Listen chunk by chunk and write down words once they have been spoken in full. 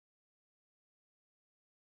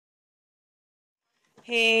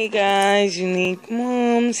Hey guys, Unique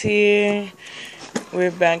Moms here. We're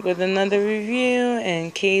back with another review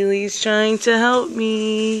and Kaylee's trying to help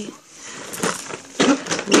me.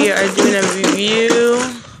 We are doing a review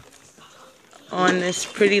on this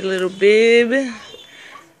pretty little bib.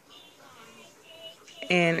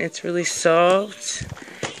 And it's really soft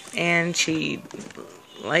and she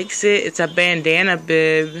likes it. It's a bandana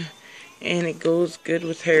bib and it goes good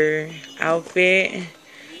with her outfit.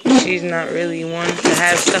 She's not really one to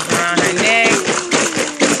have stuff around her neck,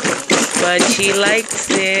 but she likes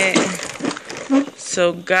it.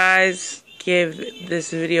 So guys, give this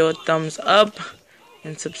video a thumbs up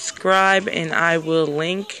and subscribe, and I will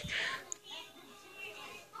link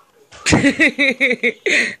the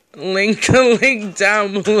link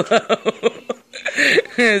down below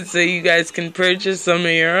so you guys can purchase some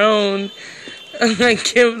of your own. I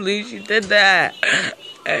can't believe she did that.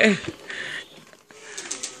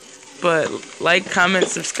 But like, comment,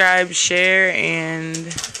 subscribe, share, and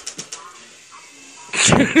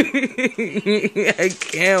I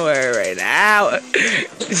can't wear her right now.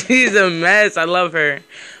 She's a mess. I love her.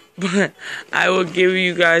 But I will give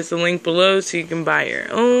you guys the link below so you can buy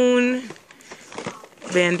your own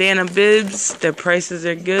bandana bibs. The prices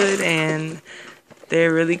are good and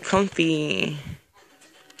they're really comfy.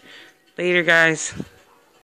 Later, guys.